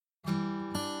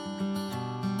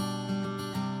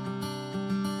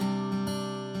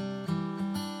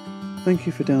Thank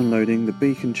you for downloading the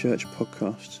Beacon Church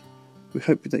podcast. We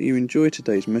hope that you enjoy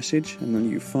today's message and that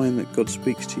you find that God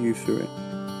speaks to you through it.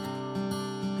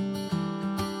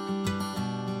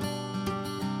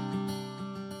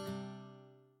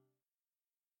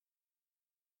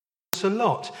 A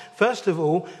lot. First of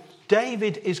all,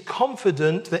 David is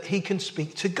confident that he can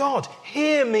speak to God.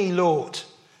 Hear me, Lord.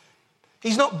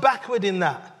 He's not backward in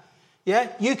that.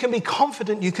 Yeah, you can be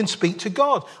confident you can speak to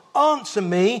God. Answer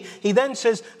me. He then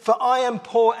says, for I am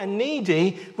poor and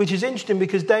needy, which is interesting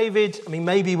because David,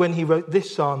 maybe when he wrote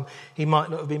this psalm, he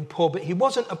might not have been poor, but he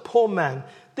wasn't a poor man.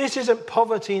 This isn't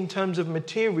poverty in terms of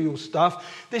material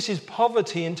stuff. This is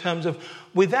poverty in terms of,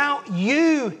 without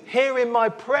you hearing my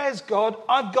prayers, God,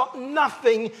 I've got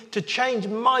nothing to change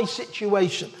my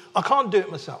situation. I can't do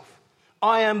it myself.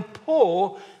 I am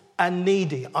poor and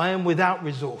needy. I am without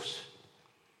resource.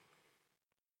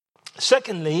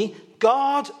 Secondly,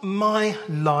 guard my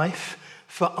life,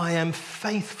 for I am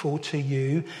faithful to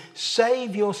you.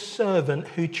 Save your servant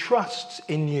who trusts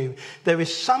in you. There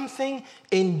is something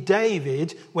in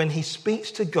David when he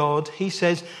speaks to God. He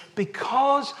says,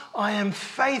 because I am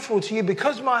faithful to you,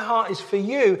 because my heart is for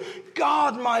you,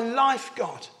 guard my life,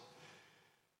 God.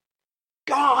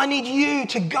 God, I need you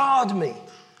to guard me.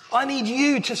 I need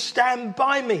you to stand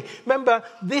by me. Remember,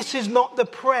 this is not the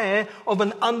prayer of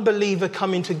an unbeliever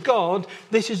coming to God.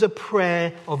 This is a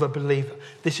prayer of a believer.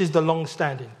 This is the long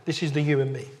standing. This is the you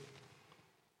and me.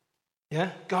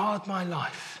 Yeah? Guard my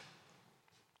life.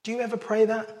 Do you ever pray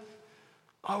that?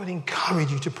 I would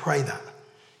encourage you to pray that.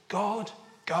 God,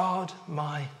 guard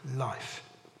my life.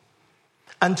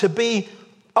 And to be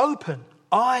open.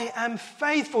 I am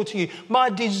faithful to you. My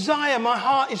desire, my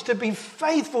heart is to be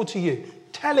faithful to you.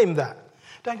 Tell him that.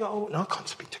 Don't go, oh, no, I can't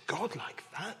speak to God like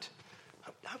that.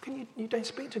 How can you don't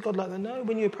speak to God like that? No,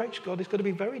 when you approach God, it's got to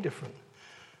be very different.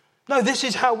 No, this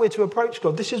is how we're to approach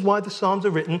God. This is why the Psalms are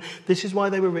written. This is why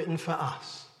they were written for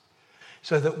us.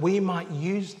 So that we might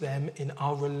use them in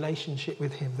our relationship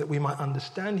with him, that we might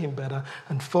understand him better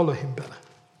and follow him better.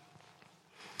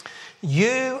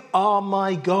 You are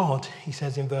my God, he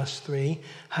says in verse 3.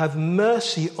 Have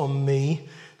mercy on me,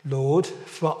 Lord,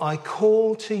 for I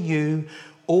call to you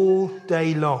all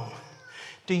day long.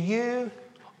 Do you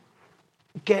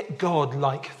get God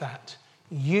like that?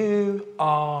 You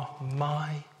are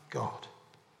my God.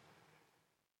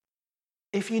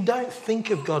 If you don't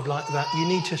think of God like that, you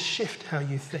need to shift how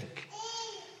you think.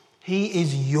 He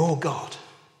is your God.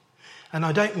 And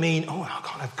I don't mean, I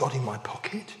can't have God in my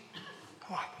pocket.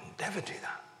 I would never do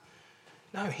that.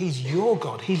 No, he's your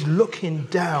God. He's looking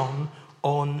down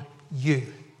on you.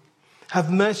 Have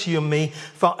mercy on me,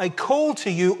 for I call to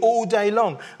you all day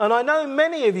long. And I know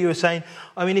many of you are saying,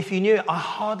 if you knew it, I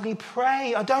hardly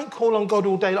pray. I don't call on God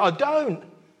all day long. I don't.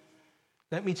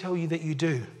 Let me tell you that you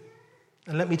do.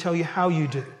 And let me tell you how you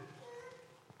do.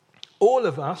 All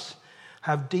of us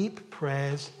have deep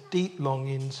prayers, deep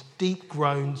longings, deep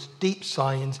groans, deep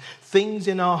sighings, things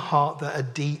in our heart that are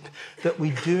deep, that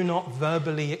we do not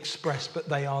verbally express, but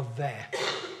they are there.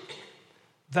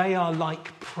 They are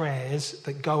like prayers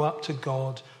that go up to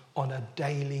God on a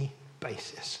daily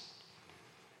basis.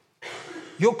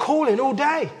 You're calling all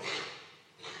day.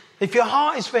 If your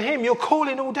heart is for him, you're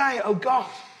calling all day, oh God.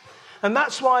 And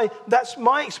that's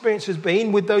my experience has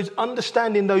been with those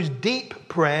understanding those deep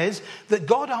prayers, that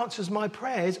God answers my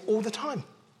prayers all the time.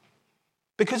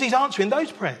 Because he's answering those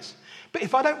prayers. But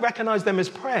if I don't recognize them as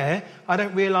prayer, I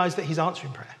don't realize that he's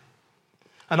answering prayer.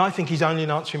 And I think he's only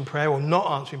answering prayer or not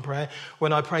answering prayer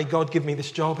when I pray, God, give me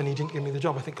this job, and he didn't give me the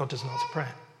job. I think God doesn't answer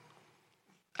prayer.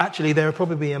 Actually, there are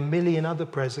probably a million other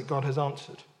prayers that God has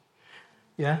answered.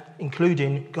 Yeah,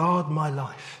 including, guard my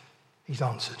life. He's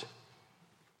answered.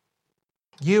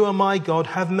 You are my God.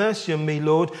 Have mercy on me,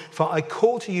 Lord, for I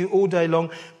call to you all day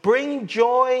long. Bring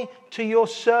joy to your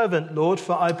servant, Lord,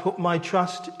 for I put my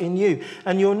trust in you.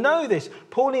 And you'll know this.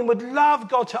 Pauline would love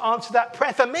God to answer that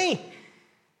prayer for me.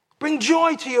 Bring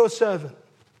joy to your servant.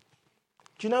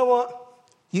 Do you know what?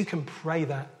 You can pray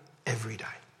that every day.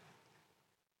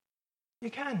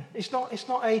 You can. It's not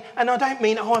and I don't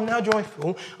mean, I'm now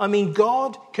joyful. I mean,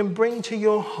 God can bring to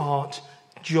your heart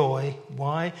joy.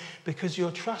 Why? Because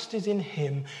your trust is in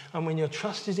him. And when your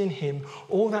trust is in him,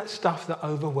 all that stuff that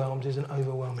overwhelms isn't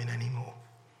overwhelming anymore.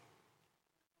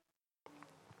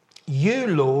 You,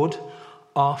 Lord,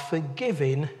 are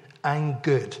forgiving and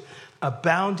good,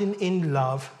 abounding in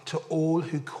love to all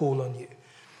who call on you.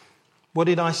 What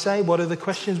did I say? What are the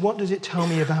questions? What does it tell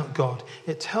me about God?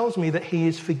 It tells me that he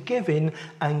is forgiving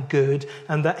and good,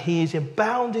 and that he is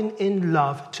abounding in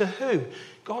love to who?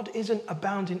 God isn't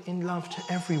abounding in love to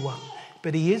everyone,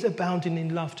 but he is abounding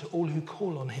in love to all who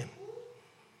call on him.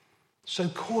 So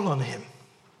call on him.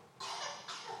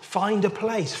 Find a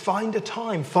place, find a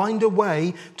time, find a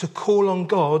way to call on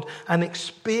God and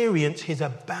experience his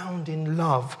abounding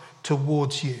love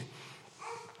towards you.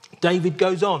 David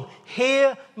goes on,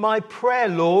 hear my prayer,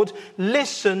 Lord.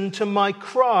 Listen to my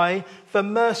cry for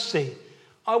mercy.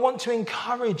 I want to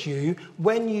encourage you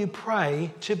when you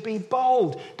pray to be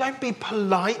bold. Don't be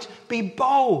polite, be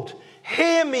bold.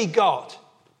 Hear me, God.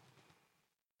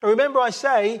 Remember I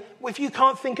say, if you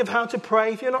can't think of how to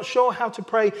pray, if you're not sure how to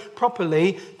pray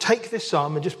properly, take this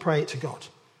psalm and just pray it to God.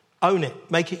 Own it,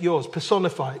 make it yours,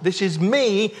 personify it. This is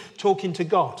me talking to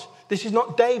God. This is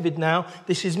not David now,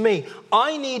 this is me.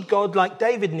 I need God like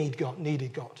David needed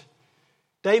God.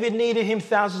 David needed him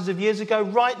thousands of years ago.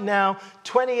 Right now,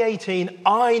 2018,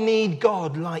 I need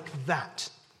God like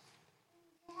that.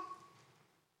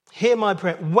 Hear my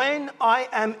prayer. When I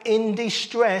am in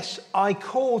distress, I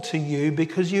call to you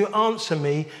because you answer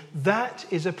me. That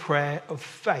is a prayer of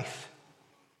faith.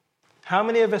 How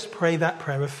many of us pray that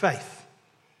prayer of faith?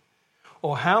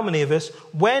 Or how many of us,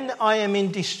 when I am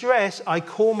in distress, I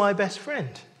call my best friend?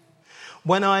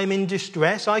 When I am in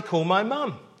distress, I call my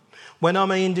mum. When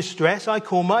I'm in distress, I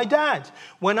call my dad.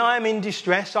 When I'm in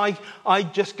distress, I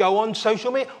just go on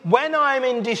social media. When I'm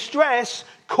in distress,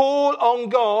 call on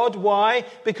God. Why?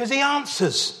 Because he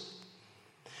answers.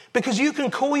 Because you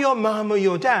can call your mum or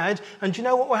your dad, and do you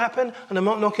know what will happen? And I'm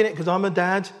not knocking it because I'm a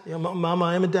dad. I'm not a mum,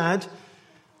 I am a dad.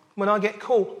 When I get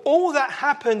called, all that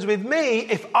happens with me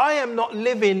if I am not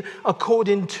living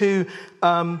according to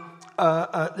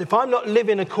if I'm not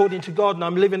living according to God and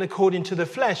I'm living according to the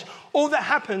flesh, all that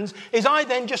happens is I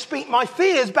then just speak my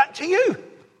fears back to you.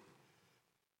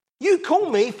 You call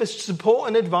me for support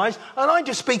and advice, and I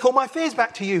just speak all my fears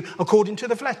back to you according to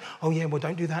the flesh. Oh yeah, well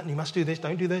don't do that, and you must do this,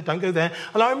 don't do that, don't go there.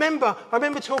 And I remember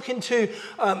talking to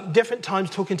different times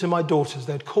talking to my daughters.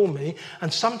 They'd call me,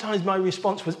 and sometimes my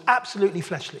response was absolutely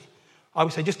fleshly. I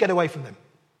would say, just get away from them.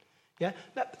 Yeah,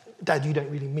 Dad, you don't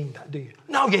really mean that, do you?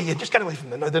 No, yeah, just get away from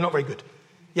them. No, they're not very good.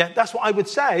 Yeah, that's what I would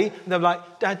say. And they're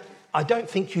like, Dad, I don't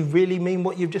think you really mean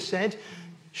what you've just said.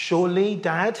 Surely,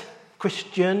 Dad,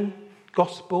 Christian,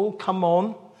 gospel, come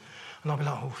on. And I'll be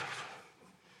like, oh,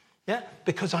 yeah,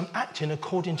 because I'm acting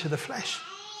according to the flesh.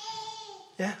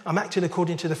 Yeah, I'm acting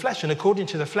according to the flesh. And according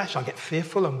to the flesh, I get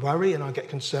fearful and worry and I get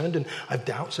concerned and I have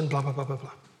doubts and blah, blah, blah, blah,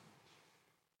 blah.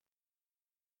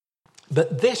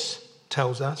 But this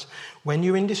tells us, when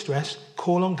you're in distress,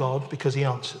 call on God because he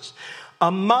answers.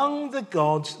 Among the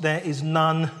gods, there is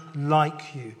none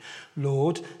like you,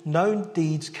 Lord. No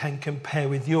deeds can compare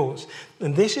with yours.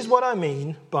 And this is what I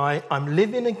mean by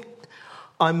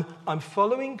I'm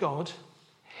following God.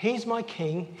 He's my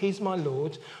king. He's my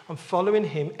Lord. I'm following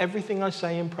him. Everything I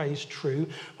say and pray is true,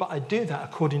 but I do that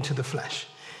according to the flesh.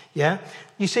 Yeah?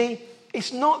 You see,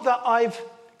 it's not that I've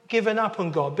given up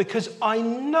on God, because I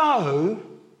know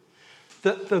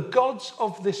that the gods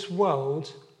of this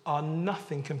world are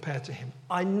nothing compared to him.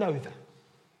 I know that.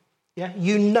 Yeah,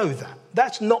 you know that.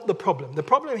 That's not the problem. The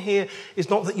problem here is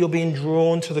not that you're being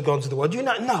drawn to the gods of the world.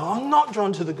 No, I'm not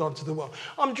drawn to the gods of the world.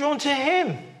 I'm drawn to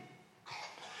him.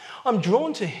 I'm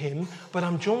drawn to him, but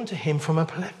I'm drawn to him from a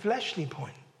fleshly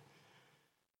point.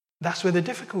 That's where the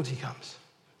difficulty comes.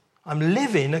 I'm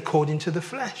living according to the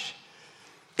flesh.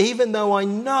 Even though I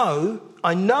know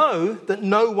that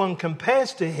no one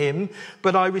compares to him,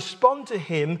 but I respond to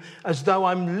him as though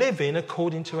I'm living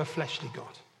according to a fleshly God.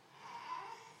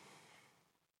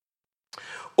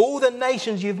 All the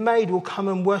nations you've made will come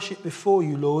and worship before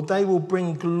you, Lord. They will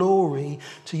bring glory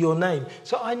to your name.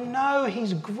 So I know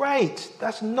he's great.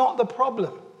 That's not the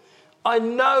problem. I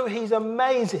know he's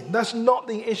amazing. That's not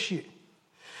the issue.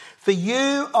 For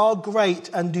you are great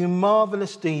and do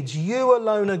marvelous deeds. You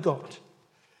alone are God.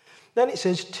 Then it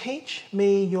says, teach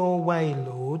me your way,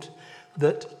 Lord,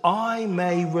 that I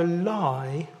may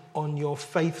rely on your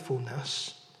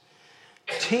faithfulness.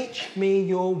 Teach me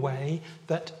your way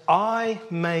that I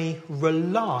may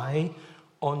rely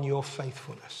on your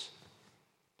faithfulness.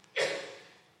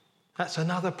 That's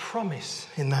another promise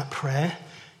in that prayer.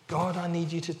 God, I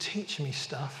need you to teach me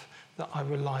stuff that I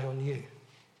rely on you.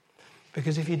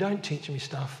 Because if you don't teach me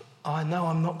stuff, I know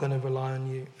I'm not going to rely on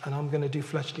you and I'm going to do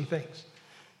fleshly things.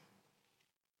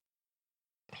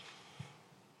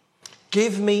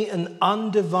 Give me an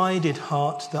undivided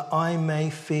heart that I may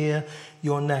fear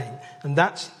your name. And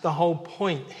that's the whole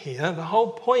point here. The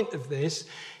whole point of this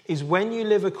is when you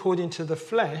live according to the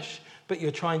flesh, but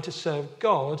you're trying to serve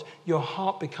God, your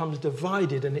heart becomes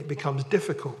divided and it becomes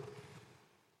difficult.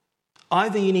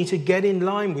 Either you need to get in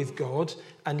line with God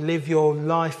and live your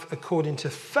life according to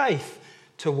faith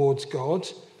towards God,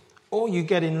 Or you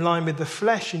get in line with the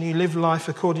flesh and you live life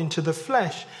according to the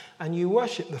flesh and you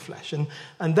worship the flesh.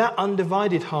 And that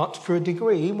undivided heart, for a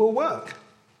degree, will work.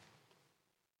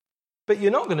 But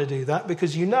you're not going to do that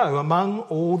because you know among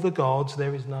all the gods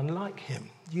there is none like him.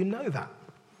 You know that.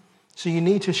 So you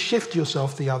need to shift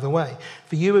yourself the other way.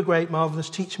 For you are great, marvelous,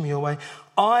 teach me your way.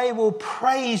 I will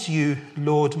praise you,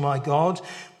 Lord my God.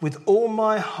 With all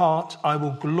my heart I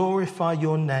will glorify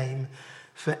your name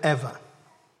forever.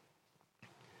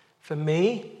 For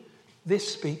me,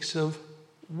 this speaks of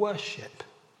worship.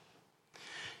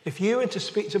 If you were to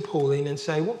speak to Pauline and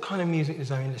say, what kind of music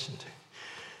does Owen listen to?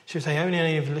 She would say, only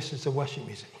ever listens to worship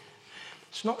music.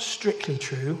 It's not strictly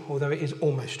true, although it is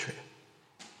almost true.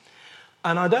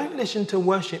 And I don't listen to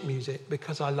worship music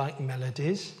because I like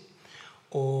melodies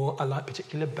or I like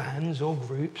particular bands or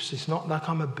groups. It's not like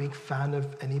I'm a big fan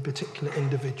of any particular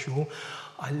individual.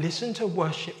 I listen to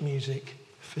worship music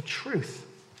for truth.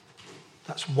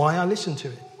 That's why I listen to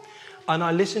it. And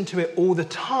I listen to it all the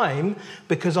time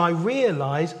because I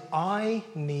realise I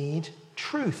need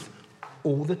truth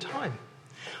all the time.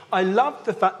 I love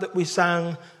the fact that we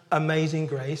sang Amazing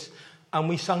Grace and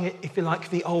we sung it, if you like,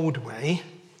 the old way.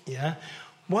 Yeah.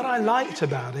 What I liked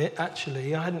about it,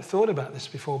 actually, I hadn't thought about this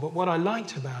before, but what I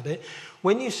liked about it,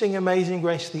 when you sing Amazing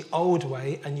Grace the old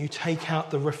way and you take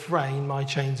out the refrain, my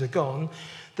chains are gone,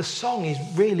 the song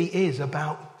really is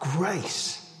about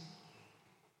grace.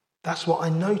 That's what I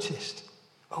noticed.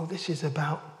 Oh, this is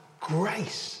about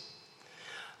grace.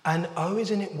 And oh,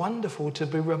 isn't it wonderful to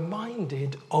be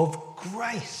reminded of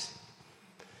grace?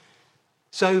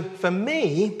 So for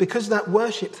me, because that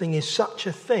worship thing is such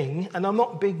a thing, and I'm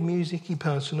not a big music-y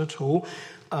person at all,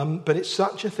 but it's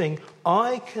such a thing,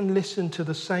 I can listen to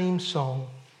the same song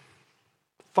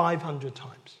 500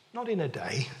 times. Not in a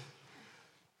day.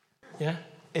 Yeah?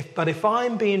 But if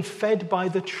I'm being fed by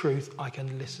the truth, I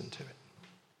can listen to it.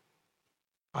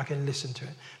 I can listen to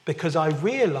it because I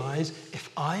realise if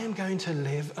I am going to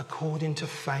live according to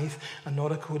faith and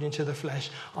not according to the flesh,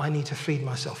 I need to feed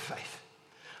myself faith.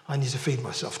 I need to feed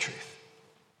myself truth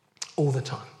all the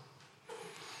time.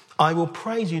 I will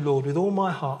praise you, Lord, with all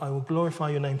my heart. I will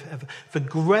glorify your name forever. For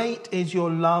great is your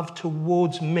love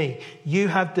towards me. You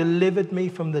have delivered me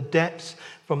from the depths,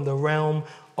 from the realm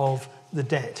of the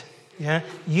dead. Yeah,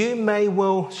 you may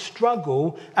well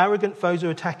struggle. Arrogant foes are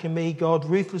attacking me, God.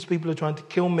 Ruthless people are trying to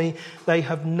kill me. They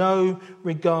have no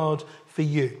regard for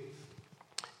you.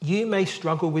 You may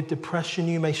struggle with depression.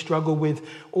 You may struggle with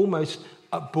almost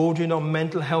bordering on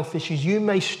mental health issues. You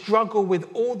may struggle with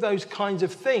all those kinds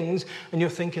of things. And you're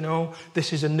thinking, oh,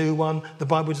 this is a new one. The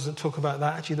Bible doesn't talk about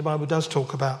that. Actually, the Bible does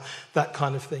talk about that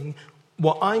kind of thing.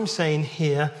 What I'm saying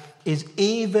here is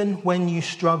even when you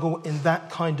struggle in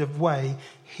that kind of way,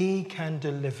 he can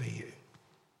deliver you.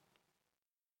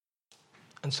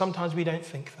 And sometimes we don't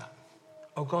think that.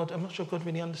 Oh God, I'm not sure God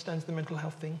really understands the mental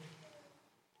health thing.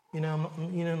 I'm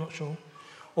not sure.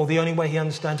 Or the only way he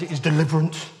understands it is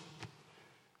deliverance.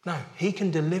 No, he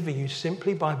can deliver you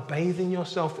simply by bathing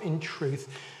yourself in truth,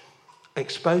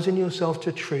 exposing yourself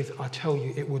to truth. I tell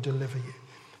you, it will deliver you.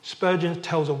 Spurgeon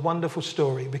tells a wonderful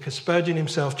story because Spurgeon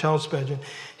himself, Charles Spurgeon,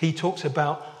 he talks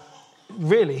about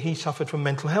really, he suffered from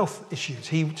mental health issues.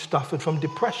 He suffered from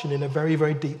depression in a very,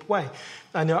 very deep way.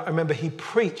 And I remember he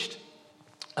preached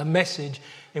a message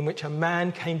in which a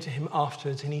man came to him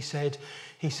afterwards and he said,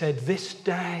 this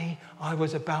day I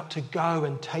was about to go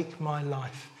and take my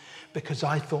life because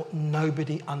I thought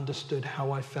nobody understood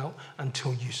how I felt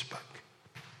until you spoke.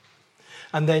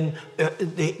 And then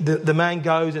the man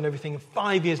goes and everything.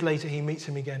 5 years later, he meets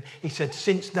him again. He said,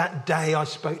 since that day I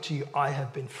spoke to you, I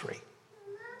have been free.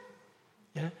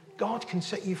 Yeah? God can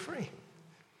set you free.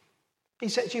 He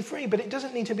sets you free, but it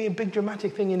doesn't need to be a big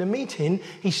dramatic thing in a meeting.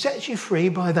 He sets you free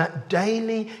by that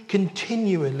daily,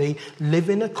 continually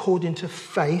living according to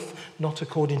faith, not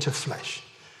according to flesh.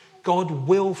 God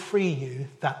will free you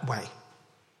that way.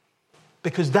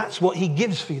 Because that's what he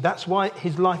gives for you. That's why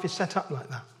his life is set up like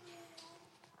that.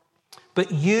 But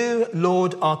you,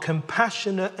 Lord, are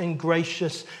compassionate and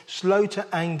gracious, slow to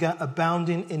anger,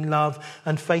 abounding in love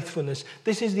and faithfulness.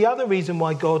 This is the other reason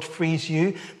why God frees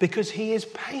you, because he is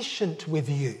patient with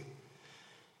you.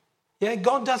 Yeah,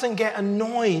 God doesn't get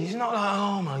annoyed. He's not like,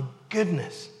 oh my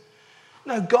goodness.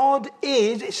 No, God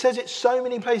is, it says it so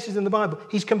many places in the Bible,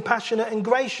 he's compassionate and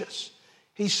gracious.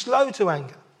 He's slow to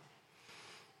anger.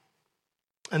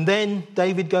 And then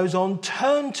David goes on,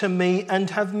 turn to me and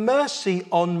have mercy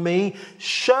on me.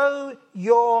 Show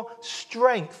your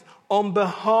strength on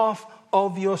behalf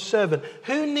of your servant.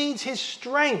 Who needs his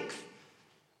strength?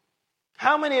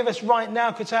 How many of us right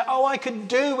now could say, oh, I could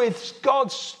do with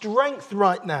God's strength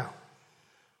right now?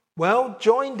 Well,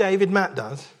 join David, Matt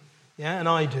does. Yeah, and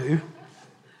I do.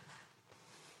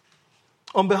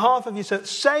 On behalf of yourself,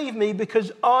 save me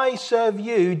because I serve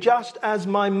you just as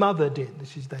my mother did.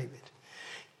 This is David.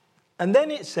 And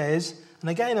then it says, and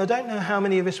again, I don't know how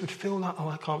many of us would feel like,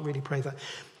 I can't really pray that.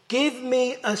 Give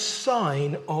me a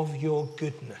sign of your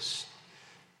goodness.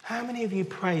 How many of you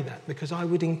pray that? Because I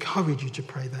would encourage you to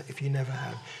pray that if you never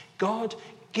have. God,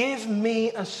 give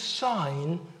me a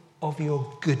sign of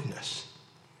your goodness,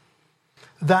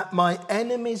 that my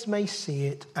enemies may see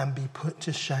it and be put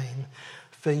to shame.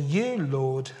 For you,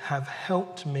 Lord, have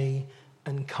helped me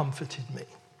and comforted me.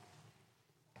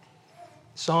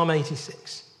 Psalm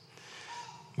 86.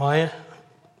 My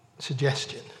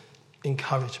suggestion,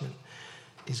 encouragement,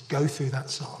 is go through that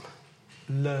psalm.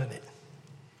 Learn it.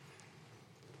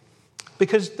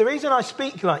 Because the reason I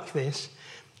speak like this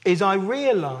is I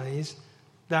realise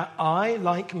that I,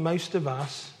 like most of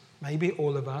us, maybe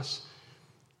all of us,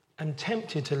 am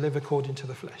tempted to live according to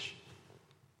the flesh.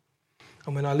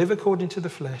 And when I live according to the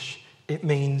flesh, it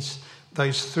means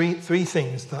those three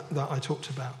things that I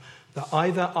talked about. That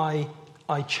either I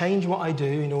change what I do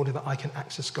in order that I can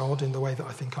access God in the way that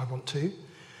I think I want to,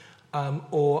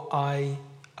 or I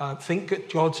think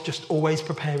that God's just always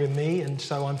preparing me, and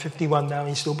so I'm 51 now and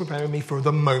he's still preparing me for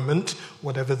the moment,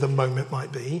 whatever the moment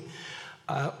might be.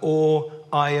 Or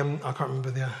I can't remember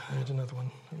I had another one.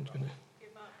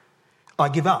 I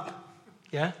give up,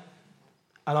 yeah?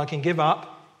 And I can give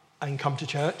up and come to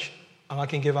church, and I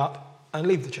can give up and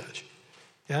leave the church,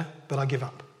 yeah? But I give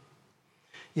up,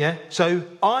 yeah? So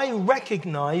I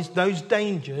recognise those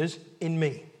dangers in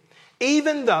me.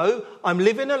 Even though I'm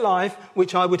living a life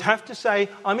which I would have to say,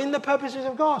 I'm in the purposes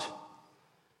of God.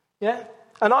 Yeah?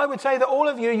 And I would say that all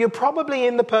of you, you're probably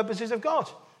in the purposes of God.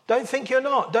 Don't think you're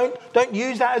not. Don't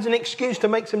use that as an excuse to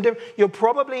make some difference. You're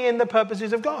probably in the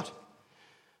purposes of God.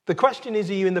 The question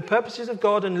is, are you in the purposes of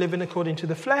God and living according to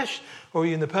the flesh, or are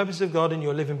you in the purposes of God and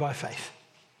you're living by faith?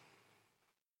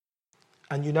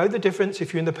 And you know the difference.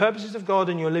 If you're in the purposes of God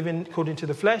and you're living according to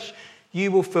the flesh,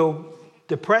 you will feel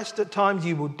depressed at times,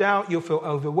 you will doubt, you'll feel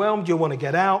overwhelmed, you'll want to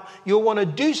get out, you'll want to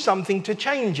do something to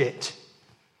change it.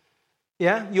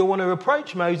 Yeah? You'll want to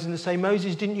approach Moses and say,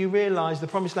 Moses, didn't you realise the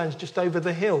promised land is just over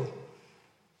the hill?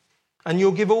 And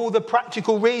you'll give all the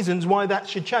practical reasons why that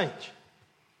should change.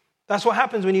 That's what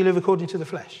happens when you live according to the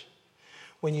flesh.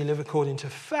 When you live according to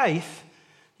faith,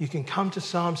 you can come to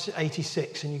Psalm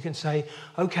 86 and you can say,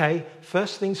 okay,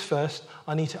 first things first,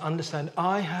 I need to understand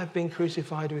I have been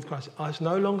crucified with Christ. It's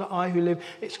no longer I who live,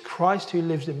 it's Christ who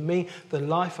lives in me. The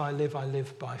life I live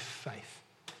by faith.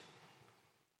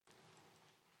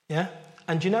 Yeah?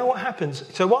 And you know what happens?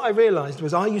 So what I realised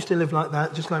was I used to live like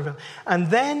that, just going around. And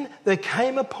then there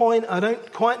came a point, I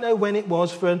don't quite know when it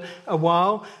was for a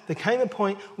while, there came a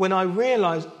point when I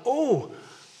realised,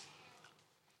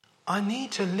 I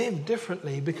need to live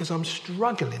differently because I'm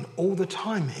struggling all the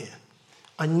time here.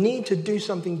 I need to do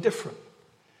something different.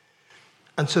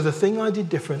 And so the thing I did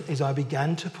different is I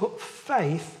began to put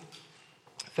faith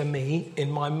for me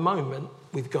in my moment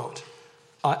with God.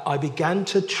 I began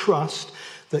to trust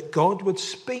that God would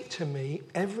speak to me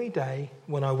every day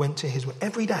when I went to his word.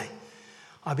 Every day.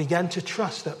 I began to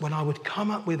trust that when I would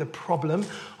come up with a problem,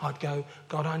 I'd go,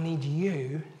 God, I need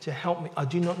you to help me. I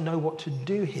do not know what to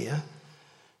do here.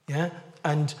 Yeah,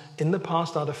 and in the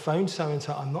past I'd have phoned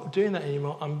so-and-so. I'm not doing that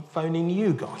anymore. I'm phoning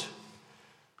you, God.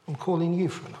 I'm calling you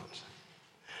for an answer.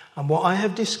 And what I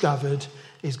have discovered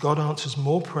is God answers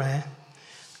more prayer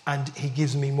and he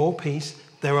gives me more peace.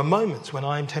 There are moments when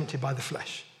I am tempted by the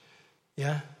flesh.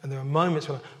 Yeah, and there are moments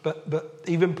when, but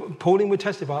even Pauline would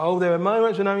testify, there are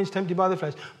moments when I'm tempted by the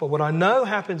flesh. But what I know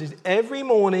happens is every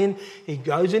morning he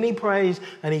goes and he prays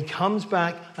and he comes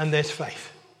back and there's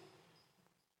faith.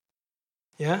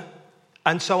 Yeah?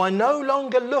 And so I no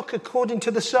longer look according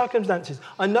to the circumstances.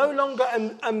 I no longer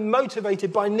am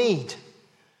motivated by need.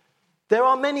 There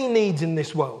are many needs in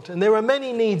this world, and there are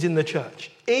many needs in the church.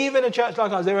 Even a church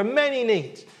like ours, there are many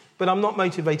needs, but I'm not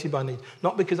motivated by need.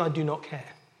 Not because I do not care.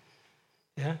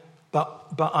 Yeah?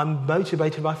 But I'm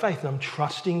motivated by faith, and I'm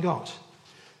trusting God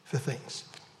for things.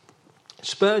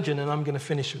 Spurgeon, and I'm going to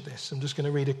finish with this. I'm just going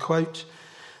to read a quote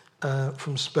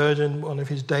from Spurgeon, one of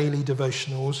his daily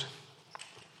devotionals.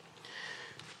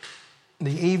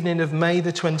 The evening of May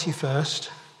the 21st,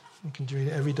 you can read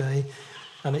it every day,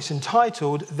 and it's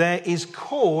entitled, There is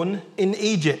Corn in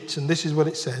Egypt. And this is what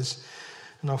it says,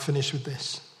 and I'll finish with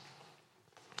this.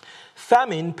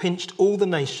 Famine pinched all the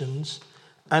nations,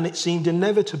 and it seemed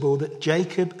inevitable that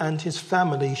Jacob and his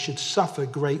family should suffer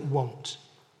great want.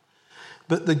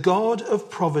 But the God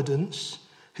of providence,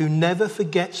 who never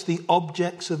forgets the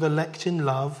objects of elect in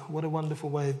love, what a wonderful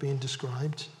way of being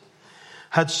described,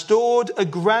 had stored a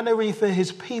granary for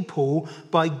his people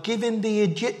by giving the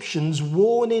Egyptians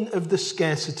warning of the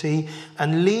scarcity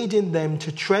and leading them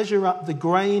to treasure up the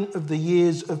grain of the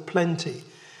years of plenty.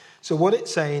 So what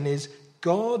it's saying is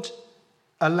God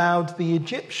allowed the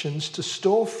Egyptians to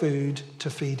store food to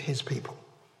feed his people.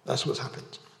 That's what's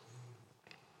happened.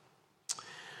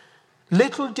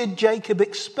 Little did Jacob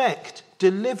expect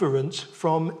deliverance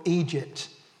from Egypt,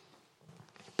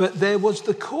 but there was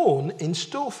the corn in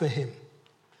store for him.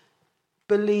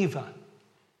 Believer,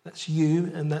 that's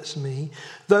you and that's me.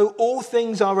 Though all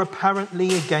things are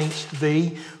apparently against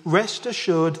thee, rest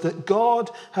assured that God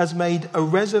has made a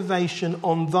reservation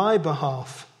on thy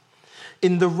behalf.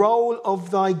 In the roll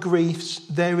of thy griefs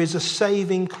there is a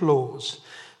saving clause.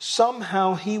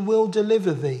 Somehow he will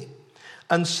deliver thee,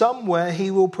 and somewhere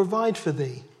he will provide for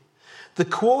thee. The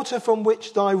quarter from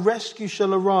which thy rescue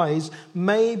shall arise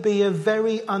may be a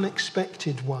very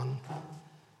unexpected one.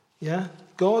 Yeah?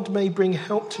 God may bring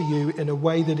help to you in a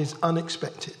way that is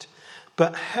unexpected,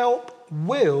 but help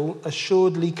will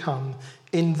assuredly come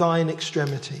in thine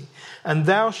extremity, and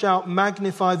thou shalt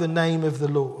magnify the name of the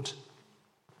Lord.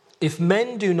 If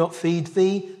men do not feed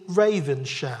thee, ravens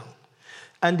shall.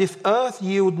 And if earth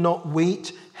yield not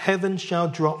wheat, heaven shall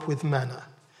drop with manna.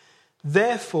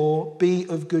 Therefore be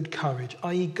of good courage,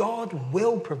 i.e. God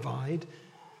will provide,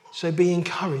 so be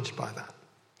encouraged by that.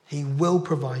 He will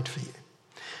provide for you.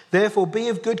 Therefore be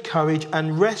of good courage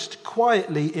and rest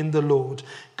quietly in the Lord.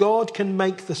 God can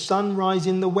make the sun rise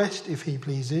in the west if he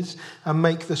pleases, and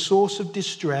make the source of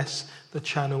distress the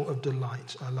channel of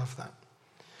delight. I love that.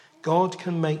 God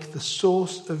can make the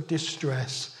source of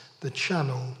distress the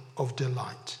channel of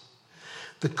delight.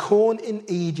 The corn in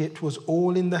Egypt was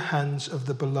all in the hands of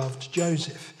the beloved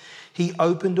Joseph. He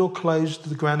opened or closed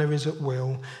the granaries at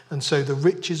will, and so the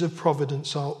riches of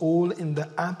providence are all in the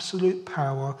absolute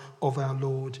power of our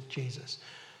Lord Jesus.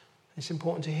 It's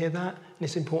important to hear that, and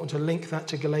it's important to link that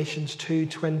to Galatians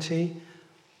 2:20.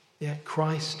 Yeah,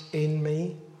 Christ in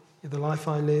me. The life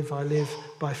I live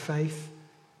by faith.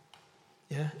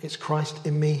 Yeah, it's Christ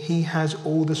in me. He has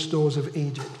all the stores of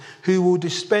Egypt, who will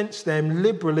dispense them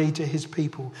liberally to his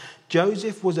people.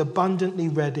 Joseph was abundantly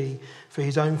ready for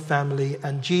his own family,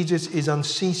 and Jesus is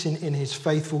unceasing in his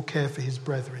faithful care for his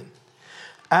brethren.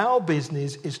 Our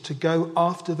business is to go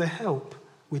after the help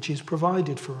which is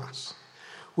provided for us.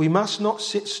 We must not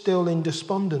sit still in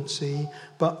despondency,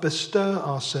 but bestir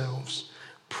ourselves.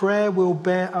 Prayer will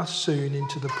bear us soon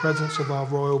into the presence of our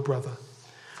royal brother.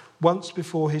 Once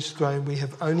before his throne, we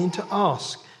have only to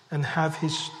ask and have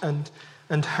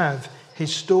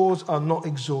his stores are not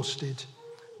exhausted.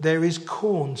 There is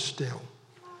corn still.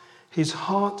 His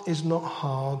heart is not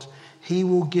hard. He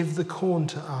will give the corn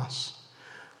to us.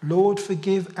 Lord,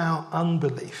 forgive our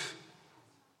unbelief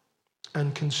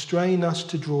and constrain us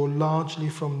to draw largely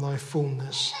from thy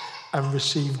fullness and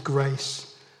receive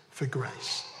grace for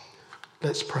grace.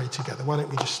 Let's pray together. Why don't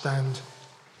we just stand,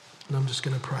 and I'm just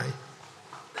going to pray.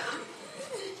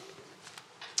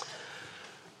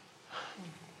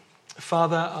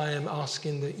 Father, I am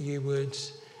asking that you would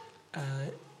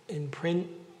imprint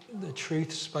the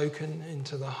truth spoken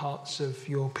into the hearts of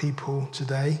your people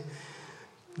today,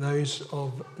 those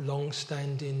of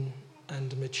long-standing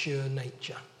and mature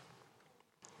nature.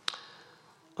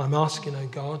 I'm asking, O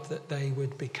God, that they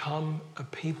would become a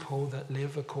people that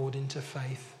live according to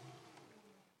faith,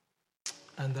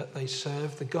 and that they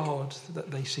serve the God that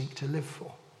they seek to live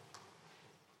for.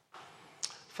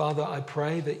 Father, I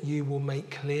pray that you will make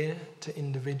clear to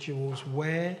individuals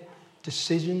where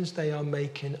decisions they are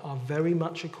making are very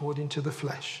much according to the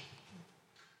flesh.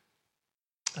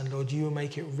 And Lord, you will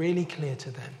make it really clear to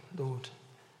them, Lord.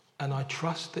 And I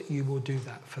trust that you will do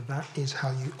that, for that is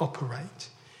how you operate.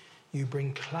 You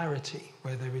bring clarity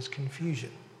where there is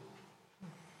confusion.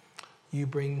 You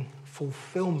bring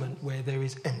fulfillment where there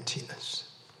is emptiness.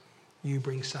 You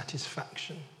bring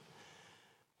satisfaction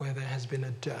where there has been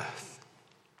a dearth.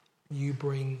 You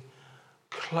bring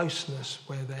closeness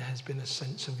where there has been a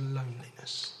sense of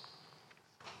loneliness.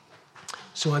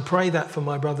 So I pray that for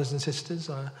my brothers and sisters.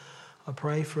 I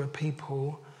pray for a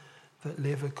people that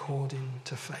live according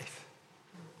to faith,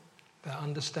 that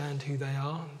understand who they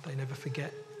are, they never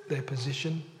forget their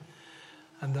position,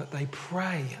 and that they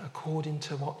pray according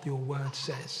to what your word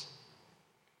says.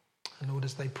 And Lord,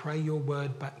 as they pray your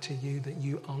word back to you, that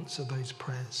you answer those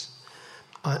prayers.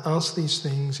 I ask these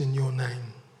things in your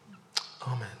name.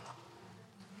 Amen.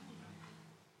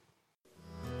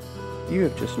 You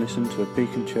have just listened to a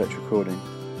Beacon Church recording.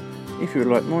 If you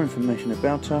would like more information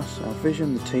about us, our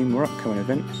vision, the team or upcoming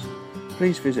events,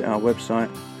 please visit our website,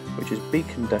 which is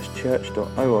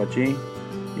beacon-church.org.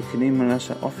 You You can email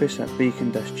us at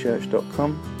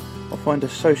office@beacon-church.com or find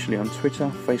us socially on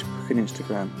Twitter, Facebook and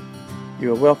Instagram.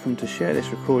 You are welcome to share this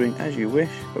recording as you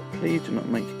wish, but please do not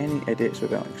make any edits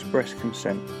without express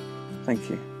consent. Thank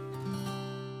you.